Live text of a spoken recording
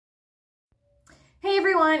Hey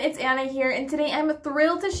everyone, it's Anna here, and today I'm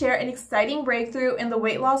thrilled to share an exciting breakthrough in the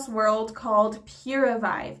weight loss world called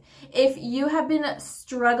Puravive. If you have been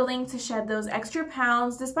struggling to shed those extra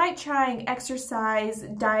pounds despite trying exercise,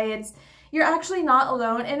 diets, you're actually not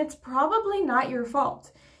alone, and it's probably not your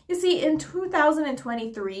fault. You see, in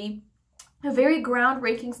 2023, a very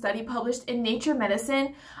groundbreaking study published in Nature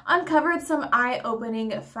Medicine uncovered some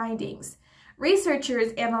eye-opening findings.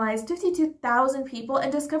 Researchers analyzed 52,000 people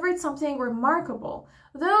and discovered something remarkable.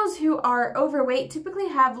 Those who are overweight typically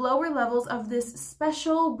have lower levels of this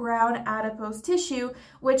special brown adipose tissue,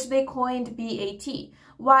 which they coined BAT,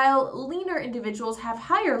 while leaner individuals have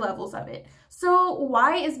higher levels of it. So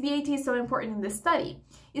why is BAT so important in this study?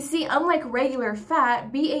 You see, unlike regular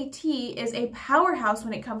fat, BAT is a powerhouse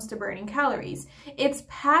when it comes to burning calories. It's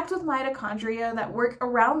packed with mitochondria that work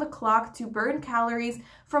around the clock to burn calories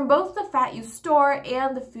from both the fat you store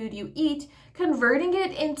and the food you eat, converting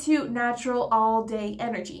it into natural all-day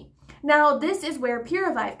energy. Now, this is where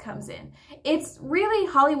Puravive comes in. It's really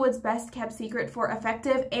Hollywood's best-kept secret for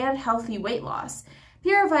effective and healthy weight loss.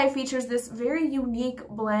 Puravive features this very unique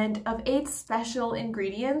blend of 8 special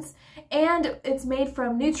ingredients, and it's made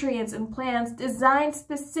from nutrients and plants designed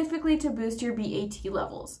specifically to boost your BAT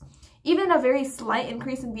levels. Even a very slight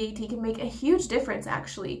increase in BAT can make a huge difference,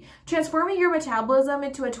 actually, transforming your metabolism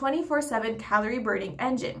into a 24/7 calorie-burning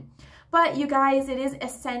engine. But you guys, it is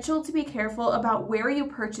essential to be careful about where you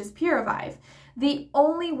purchase Puravive. The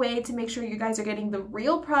only way to make sure you guys are getting the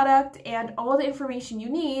real product and all the information you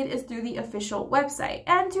need is through the official website.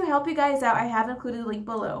 And to help you guys out, I have included a link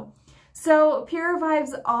below. So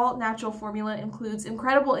Puravive's all-natural formula includes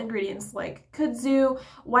incredible ingredients like kudzu,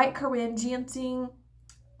 white currant, ginseng,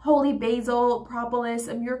 holy basil, propolis,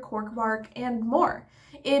 amur cork bark, and more.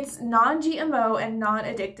 It's non-GMO and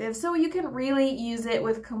non-addictive, so you can really use it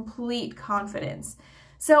with complete confidence.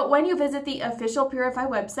 So when you visit the official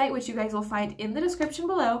Puravive website, which you guys will find in the description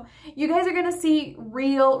below, you guys are going to see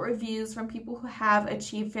real reviews from people who have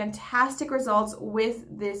achieved fantastic results with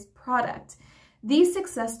this product. These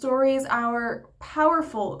success stories are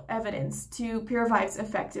powerful evidence to Puravive's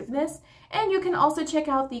effectiveness, and you can also check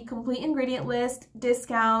out the complete ingredient list,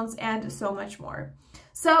 discounts, and so much more.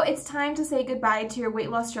 So it's time to say goodbye to your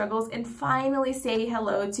weight loss struggles and finally say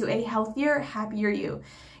hello to a healthier, happier you.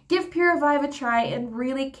 Give Puravive a try and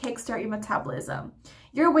really kickstart your metabolism.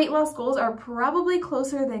 Your weight loss goals are probably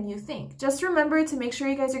closer than you think. Just remember to make sure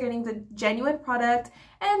you guys are getting the genuine product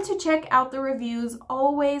and to check out the reviews.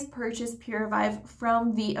 Always purchase Puravive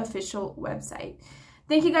from the official website.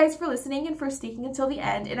 Thank you guys for listening and for sticking until the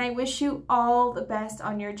end, and I wish you all the best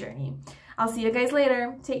on your journey. I'll see you guys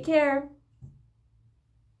later. Take care.